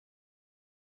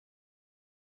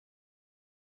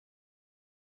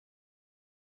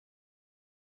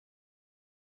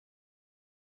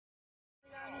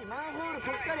そ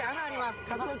っかり穴あります。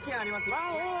加速器あります。こ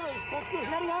っちの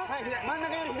左側。はい、真ん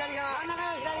中より左側。真ん中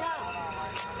より左側。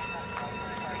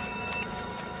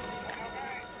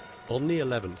On the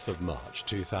 11th of March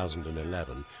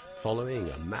 2011, following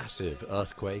a massive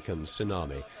earthquake and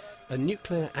tsunami, a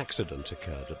nuclear accident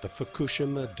occurred at the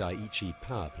Fukushima Daiichi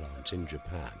power plant in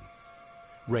Japan.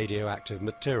 Radioactive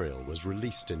material was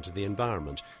released into the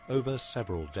environment over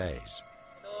several days.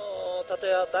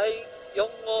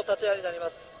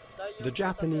 The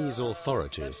Japanese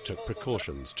authorities took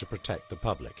precautions to protect the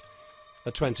public.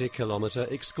 A 20-kilometre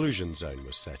exclusion zone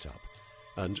was set up,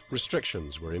 and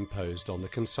restrictions were imposed on the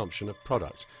consumption of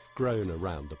products grown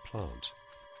around the plant.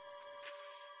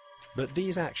 But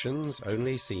these actions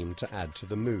only seemed to add to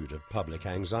the mood of public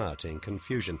anxiety and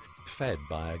confusion, fed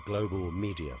by a global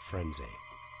media frenzy.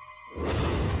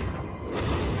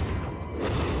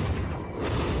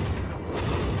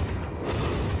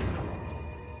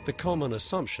 The common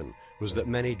assumption was that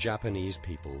many Japanese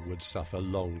people would suffer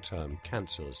long-term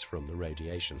cancers from the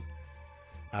radiation.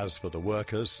 As for the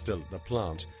workers still at the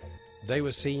plant, they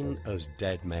were seen as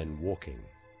dead men walking.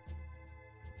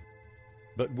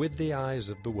 But with the eyes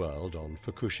of the world on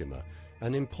Fukushima,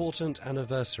 an important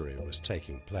anniversary was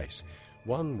taking place,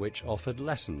 one which offered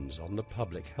lessons on the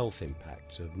public health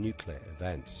impacts of nuclear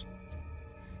events.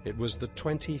 It was the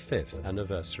 25th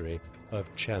anniversary of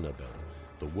Chernobyl,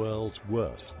 the world's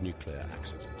worst nuclear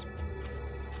accident.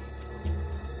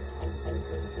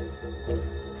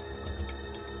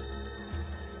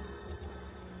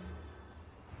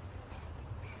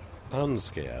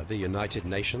 UNSCEAR, the United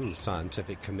Nations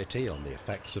Scientific Committee on the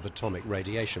Effects of Atomic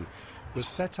Radiation, was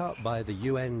set up by the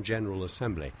UN General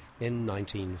Assembly in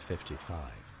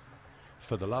 1955.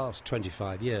 For the last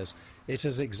 25 years, it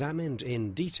has examined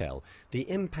in detail the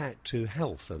impact to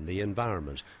health and the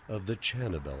environment of the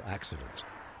Chernobyl accident.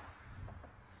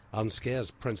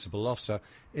 UNSCEAR's principal officer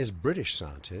is British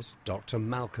scientist Dr.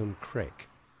 Malcolm Crick.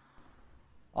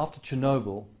 After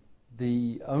Chernobyl,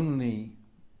 the only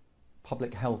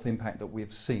public health impact that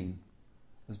we've seen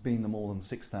has been the more than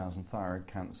 6,000 thyroid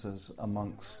cancers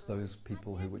amongst those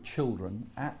people who were children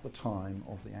at the time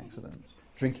of the accident,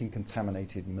 drinking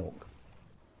contaminated milk.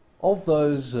 Of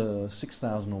those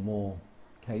 6,000 or more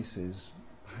cases,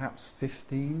 perhaps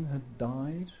 15 had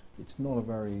died. It's not a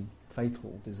very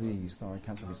fatal disease. Thyroid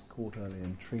cancer is caught early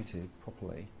and treated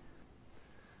properly.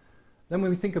 Then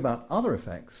when we think about other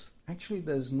effects, actually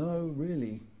there's no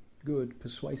really good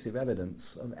persuasive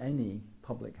evidence of any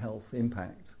public health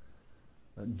impact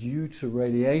due to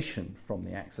radiation from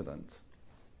the accident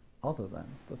other than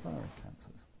the thyroid cancers.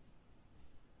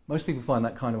 Most people find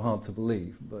that kind of hard to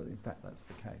believe, but in fact that's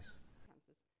the case.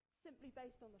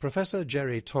 Professor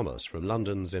Jerry Thomas from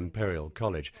London's Imperial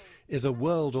College is a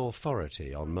world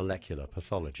authority on molecular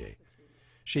pathology.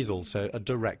 She's also a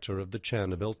director of the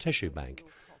Chernobyl Tissue Bank,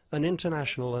 an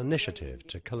international initiative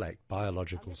to collect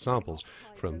biological samples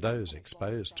from those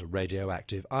exposed to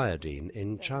radioactive iodine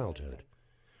in childhood.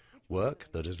 Work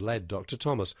that has led Dr.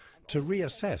 Thomas to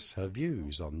reassess her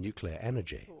views on nuclear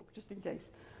energy. Just in case.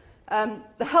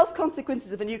 The health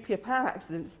consequences of a nuclear power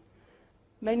accident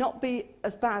may not be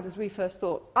as bad as we first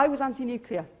thought. I was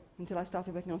anti-nuclear until I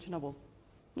started working on Chernobyl.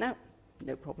 No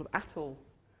problem at all.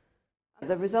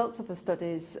 The results of the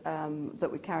studies that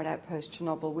we carried out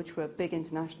post-Chernobyl, which were big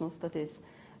international studies,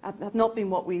 have not been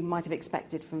what we might have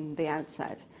expected from the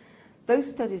outset. Those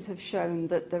studies have shown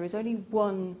that there is only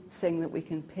one thing that we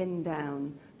can pin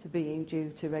down to being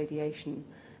due to radiation,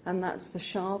 and that's the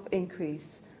sharp increase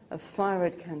of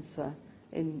thyroid cancer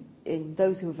in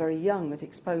those who are very young at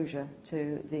exposure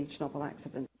to the Chernobyl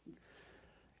accident.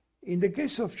 In the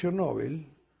case of Chernobyl,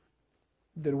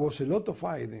 there was a lot of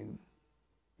iodine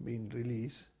being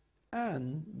released,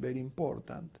 and, very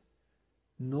important,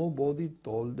 nobody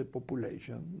told the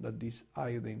population that this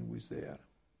iodine was there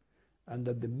and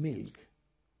that the milk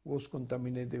was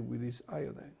contaminated with this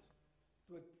iodine.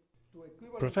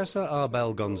 Professor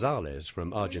Abel Gonzalez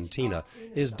from Argentina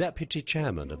is deputy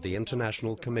chairman of the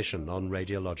International Commission on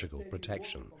Radiological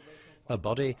Protection, a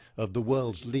body of the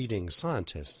world's leading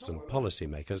scientists and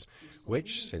policymakers,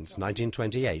 which, since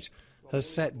 1928, has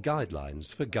set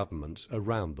guidelines for governments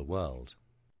around the world.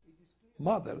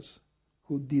 Mothers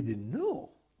who didn't know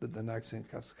that an accident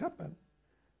has happened,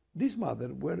 these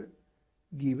mothers were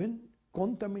given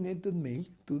contaminated milk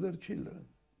to their children,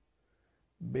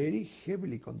 very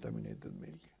heavily contaminated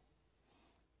milk.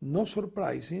 Not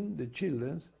surprising, the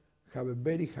children have a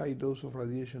very high dose of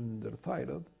radiation in their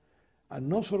thyroid, and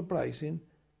not surprising,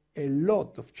 a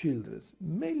lot of children,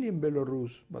 mainly in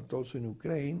Belarus, but also in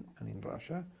Ukraine and in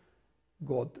Russia,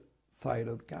 got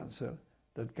thyroid cancer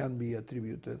that can be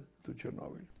attributed to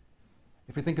Chernobyl.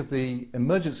 If we think of the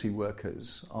emergency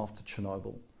workers after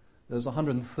Chernobyl, there's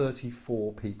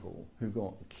 134 people who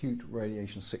got acute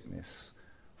radiation sickness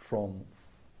from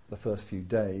the first few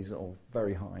days of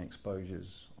very high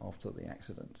exposures after the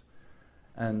accident.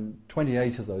 And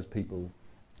 28 of those people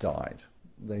died.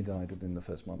 They died within the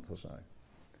first month or so.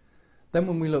 Then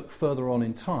when we look further on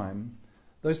in time,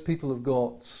 those people have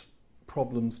got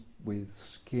problems with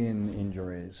skin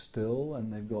injuries still,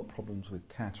 and they've got problems with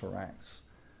cataracts.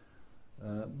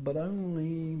 But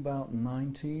only about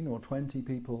 19 or 20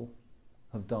 people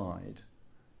have died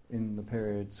in the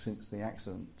period since the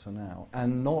accident to now.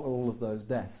 And not all of those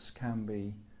deaths can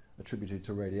be attributed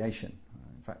to radiation.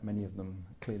 In fact, many of them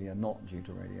clearly are not due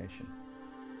to radiation.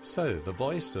 So the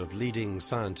voice of leading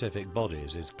scientific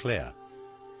bodies is clear.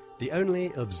 The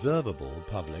only observable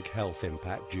public health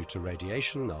impact due to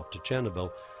radiation after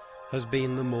Chernobyl has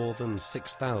been the more than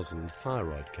 6,000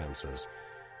 thyroid cancers,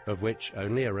 of which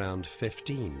only around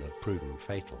 15 have proven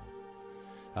fatal.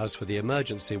 As for the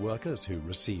emergency workers who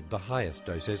received the highest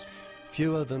doses,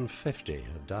 fewer than 50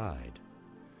 have died.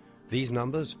 These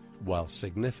numbers, while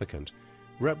significant,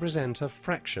 represent a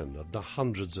fraction of the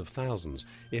hundreds of thousands,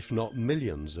 if not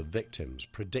millions, of victims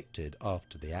predicted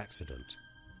after the accident.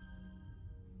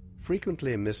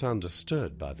 Frequently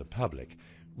misunderstood by the public,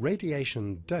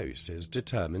 radiation dose is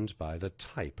determined by the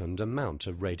type and amount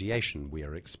of radiation we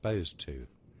are exposed to.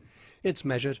 It's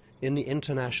measured in the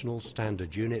International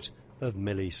Standard Unit of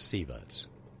millisieverts.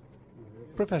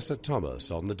 Professor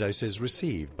Thomas on the doses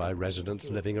received by residents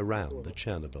living around the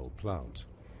Chernobyl plant.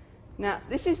 Now,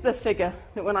 this is the figure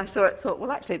that when I saw it thought,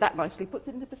 well, actually, that nicely puts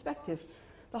it into perspective.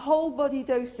 The whole body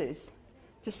doses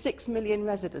to 6 million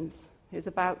residents is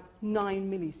about 9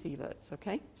 millisieverts,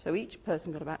 okay? So each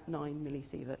person got about 9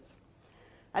 millisieverts.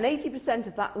 And 80%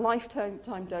 of that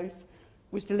lifetime dose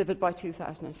was delivered by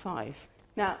 2005.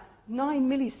 Now, 9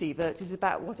 millisieverts is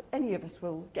about what any of us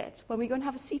will get when we go and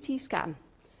have a CT scan.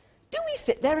 Do we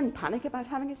sit there and panic about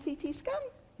having a CT scan?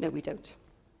 No, we don't.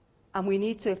 And we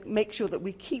need to make sure that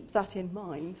we keep that in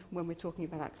mind when we're talking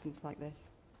about accidents like this.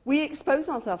 We expose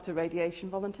ourselves to radiation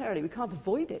voluntarily. We can't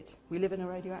avoid it. We live in a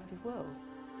radioactive world.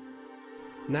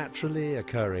 Naturally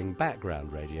occurring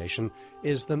background radiation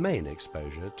is the main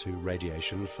exposure to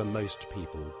radiation for most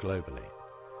people globally.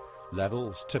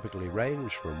 Levels typically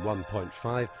range from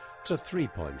 1.5 to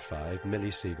 3.5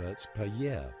 millisieverts per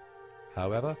year.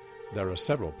 However, there are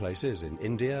several places in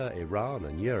India, Iran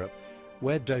and Europe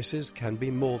where doses can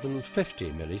be more than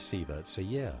 50 millisieverts a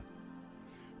year.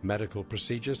 Medical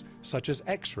procedures such as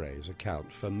X-rays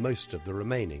account for most of the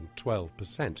remaining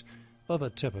 12% of a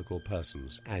typical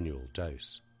person's annual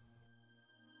dose.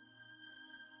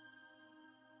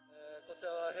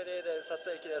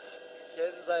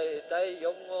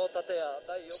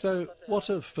 So, what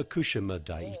of Fukushima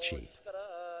Daiichi?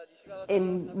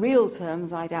 In real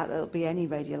terms, I doubt there'll be any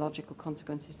radiological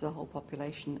consequences to the whole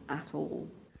population at all.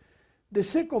 The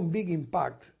second big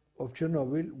impact of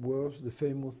Chernobyl was the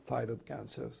famous thyroid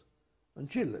cancers on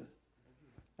children.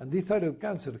 And this thyroid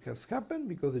cancer has happened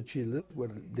because the children were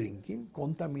drinking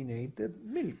contaminated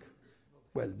milk.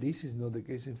 Well, this is not the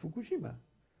case in Fukushima.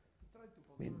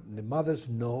 I mean, the mother's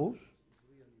nose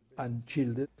and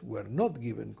children were not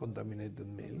given contaminated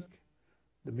milk.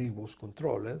 The milk was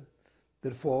controlled.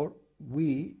 Therefore,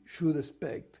 we should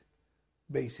expect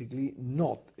basically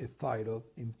not a thyroid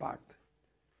impact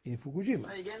in Fukushima.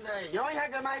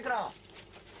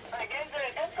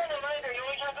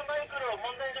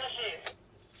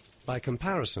 By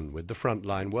comparison with the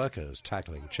frontline workers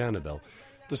tackling Chernobyl,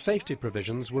 the safety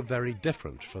provisions were very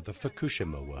different for the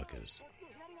Fukushima workers.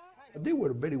 They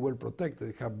were very well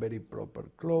protected. They have very proper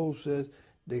clothes,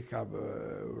 they have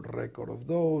a record of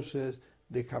doses,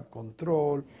 they have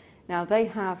control. Now, they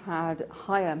have had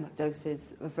higher doses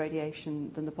of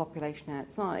radiation than the population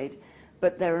outside,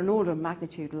 but they're an order of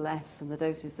magnitude less than the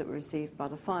doses that were received by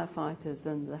the firefighters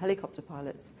and the helicopter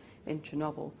pilots in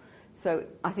Chernobyl. So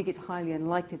I think it's highly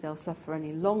unlikely they'll suffer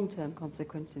any long-term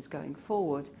consequences going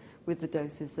forward with the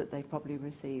doses that they probably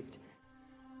received.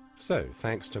 So,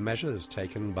 thanks to measures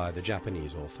taken by the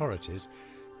Japanese authorities,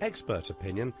 expert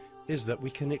opinion is that we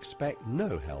can expect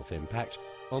no health impact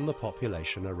on the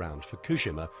population around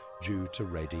Fukushima due to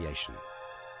radiation.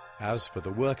 As for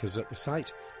the workers at the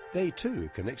site, they too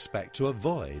can expect to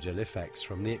avoid ill effects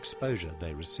from the exposure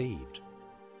they received.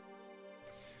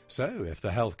 So, if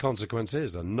the health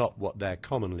consequences are not what they're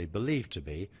commonly believed to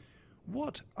be,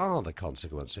 what are the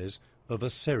consequences of a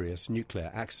serious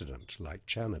nuclear accident like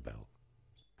Chernobyl?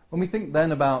 When we think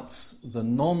then about the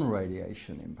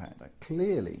non-radiation impact,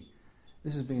 clearly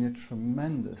this has been a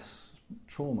tremendous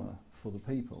trauma for the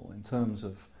people in terms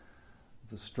of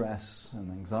the stress and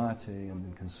anxiety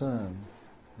and concern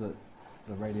that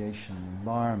the radiation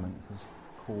environment has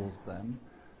caused them,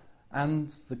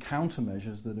 and the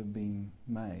countermeasures that have been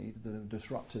made that have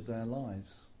disrupted their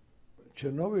lives.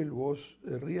 Chernobyl was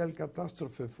a real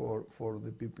catastrophe for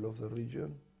the people of the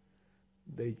region.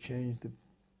 They changed the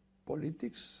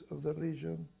politics of the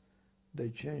region, they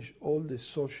changed all the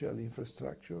social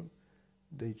infrastructure,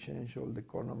 they changed all the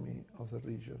economy of the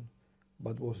region,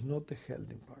 but was not a health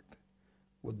impact.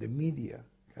 What the media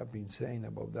have been saying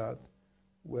about that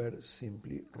were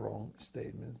simply wrong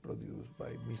statements produced by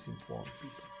misinformed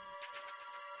people.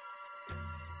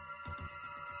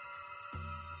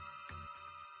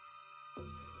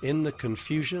 In the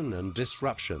confusion and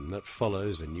disruption that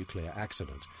follows a nuclear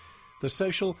accident, the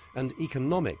social and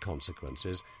economic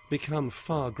consequences become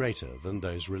far greater than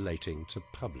those relating to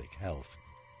public health.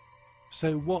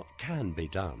 So what can be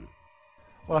done?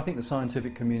 Well, I think the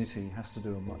scientific community has to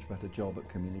do a much better job at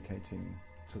communicating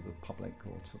to the public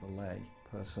or to the lay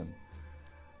person.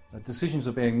 Decisions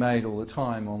are being made all the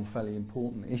time on fairly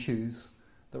important issues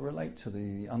that relate to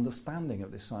the understanding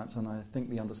of this science, and I think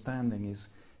the understanding is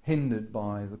hindered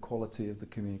by the quality of the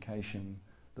communication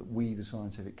that we, the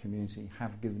scientific community,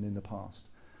 have given in the past.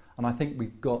 And I think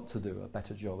we've got to do a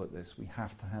better job at this. We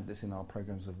have to have this in our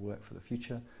programs of work for the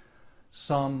future.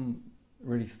 Some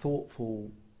really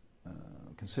thoughtful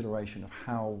consideration of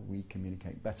how we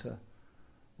communicate better,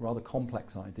 rather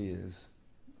complex ideas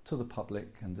to the public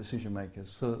and decision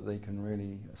makers so that they can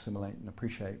really assimilate and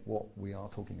appreciate what we are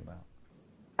talking about.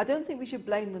 I don't think we should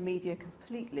blame the media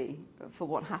completely for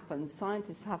what happens.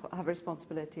 Scientists have a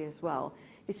responsibility as well.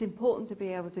 It's important to be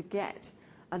able to get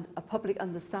a public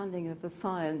understanding of the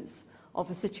science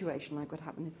of a situation like what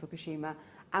happened in Fukushima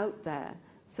out there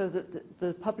so that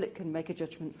the public can make a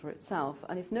judgment for itself.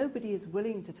 And if nobody is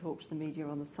willing to talk to the media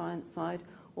on the science side,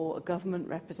 or a government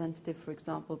representative, for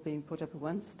example, being put up who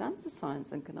understands the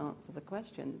science and can answer the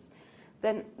questions,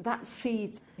 then that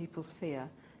feeds people's fear.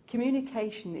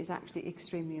 Communication is actually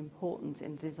extremely important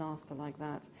in a disaster like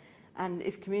that. And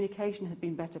if communication had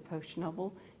been better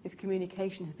post-Chernobyl, if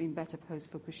communication had been better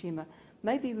post-Fukushima,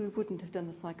 maybe we wouldn't have done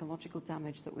the psychological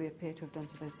damage that we appear to have done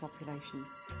to those populations.